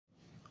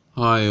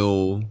Hi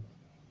all,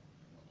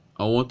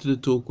 I wanted to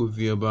talk with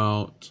you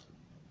about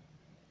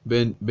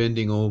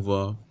bending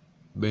over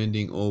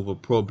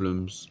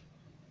problems.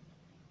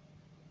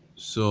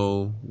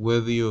 So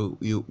whether you're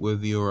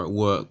at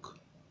work,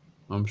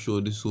 I'm sure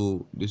this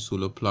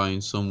will apply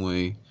in some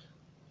way,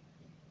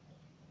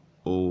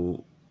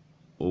 or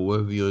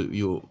whether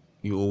you're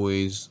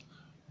always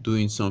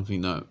doing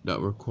something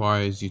that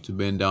requires you to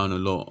bend down a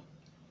lot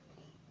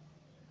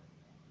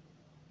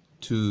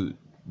to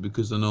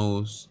because I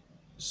know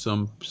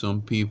some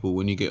people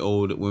when you get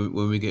older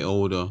when we get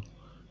older,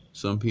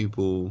 some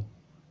people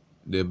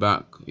their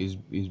back is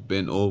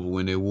bent over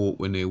when they walk.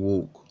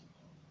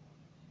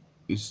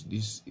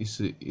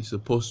 It's a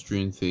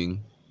posturing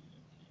thing.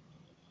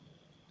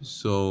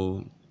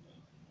 So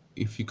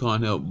if you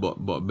can't help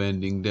but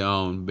bending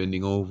down,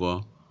 bending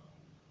over,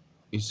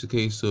 it's a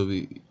case of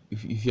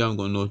if you haven't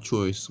got no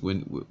choice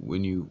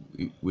when you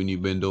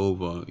bend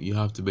over, you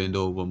have to bend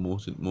over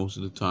most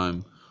of the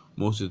time.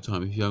 Most of the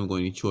time, if you haven't got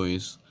any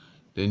choice,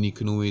 then you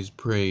can always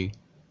pray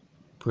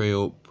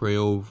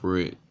over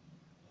it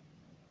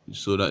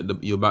so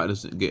that your back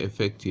doesn't get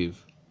affected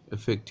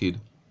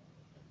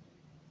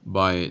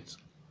by it.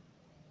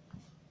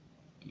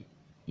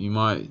 You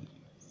might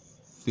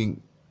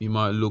think you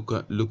might look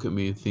at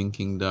me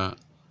thinking that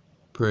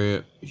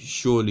prayer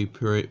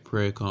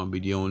can't be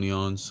the only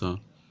answer.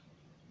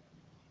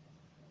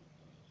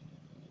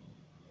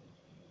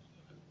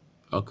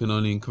 I can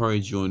only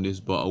encourage you on this,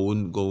 but I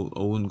wouldn't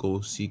go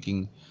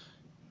seeking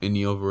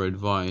any other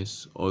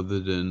advice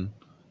other than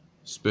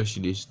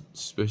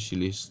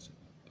specialists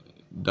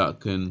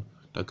that can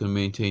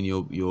maintain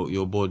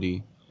your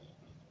body.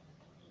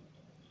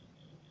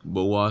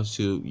 But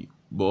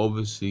but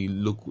obviously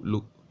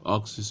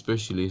ask a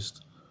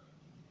specialist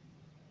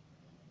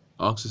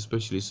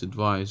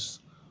advice,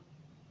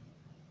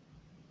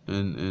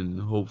 and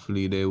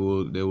hopefully they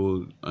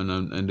will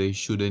and they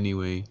should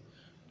anyway.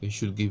 They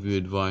should give you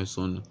advice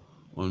on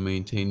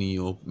maintaining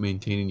your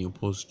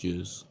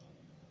postures.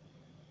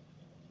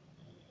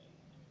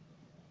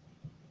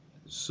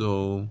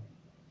 So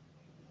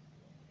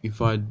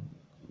if I'm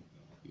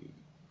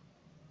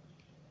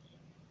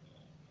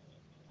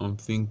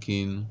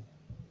thinking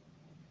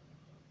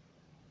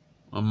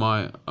I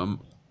might I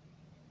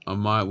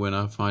might when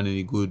I find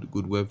any good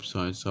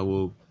websites, I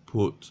will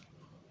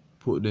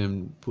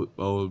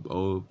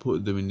I'll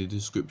put them in the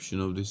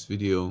description of this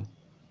video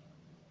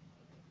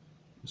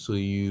so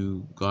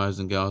you guys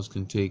and gals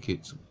can take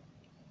it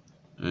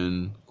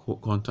and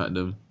contact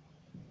them.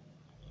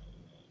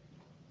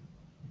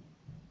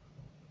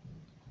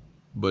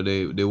 But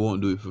they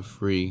won't do it for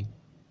free,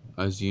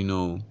 as you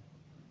know.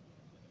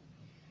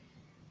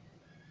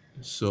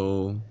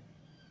 So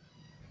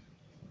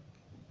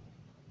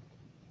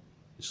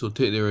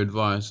take their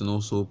advice and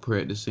also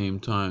pray at the same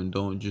time.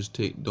 Don't just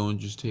take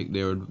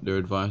their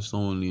advice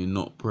only and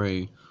not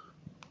pray.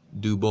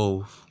 Do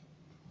both.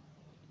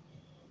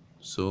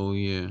 So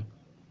yeah,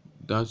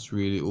 that's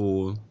really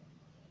all.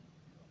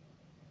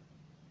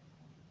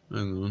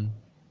 Hang on.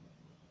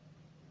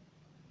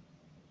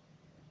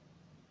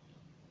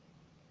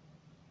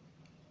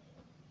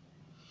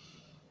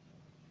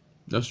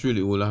 That's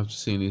really all I have to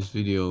say in this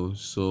video.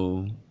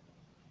 So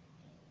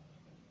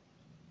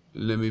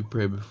let me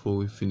pray before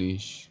we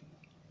finish.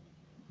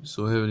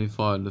 So Heavenly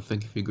Father,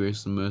 thank you for your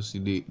grace and mercy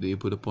that you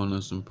put upon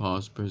us in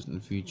past, present,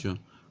 and future.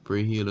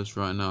 Pray heal us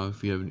right now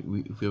if we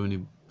have any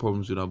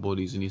problems with our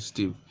bodies, any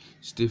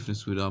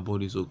stiffness with our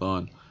bodies, oh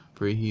God.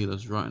 Pray heal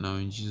us right now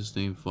in Jesus'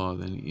 name,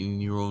 Father, and in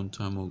your own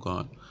time, oh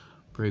God.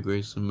 Pray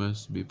grace and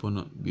mercy be upon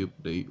us.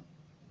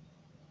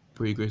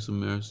 Pray grace and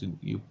mercy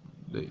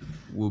that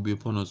will be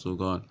upon us, oh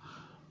God.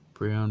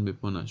 Pray and be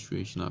upon that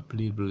situation. I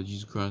plead blood of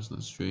Jesus Christ in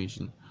that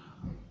situation.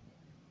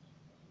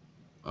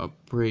 I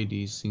pray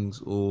these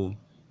things all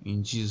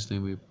in Jesus'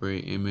 name we pray.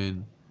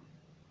 Amen.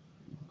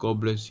 God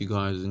bless you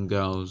guys and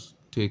gals.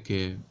 Take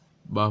care.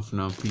 Bye for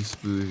now. Peace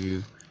be with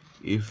you.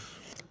 If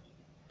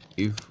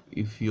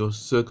if your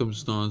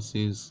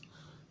circumstances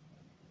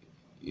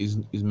is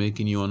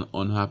making you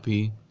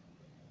unhappy,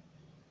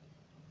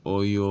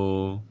 or if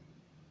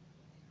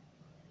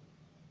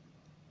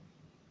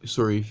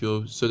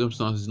your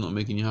circumstances is not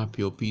making you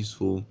happy or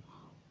peaceful,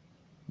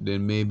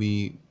 then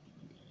maybe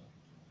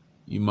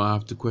you might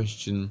have to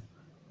question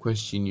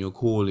your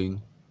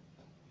calling,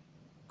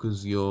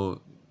 because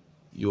your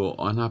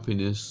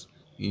unhappiness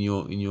in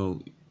your in your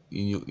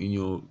in your in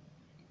your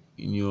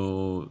in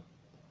your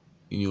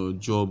in your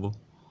job,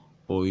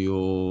 or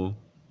your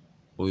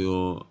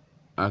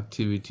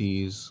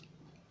activities.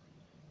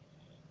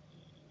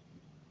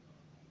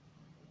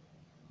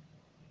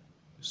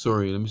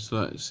 Sorry, let me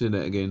say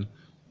that again.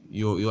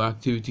 Your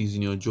activities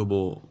in your job,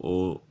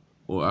 your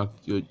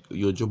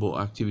job or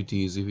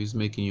activities, if it's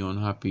making you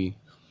unhappy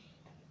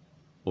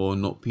or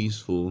not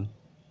peaceful,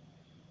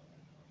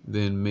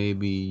 then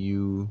maybe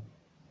you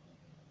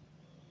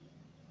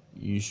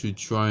should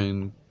try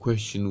and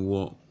question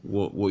what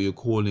your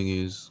calling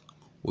is,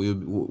 what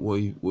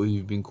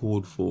you've been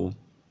called for,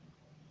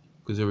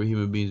 because every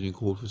human being has been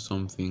called for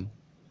something.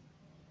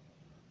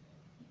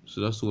 So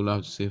that's all I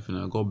have to say for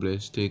now. God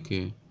bless. Take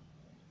care.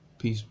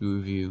 Peace be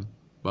with you.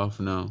 Bye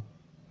for now.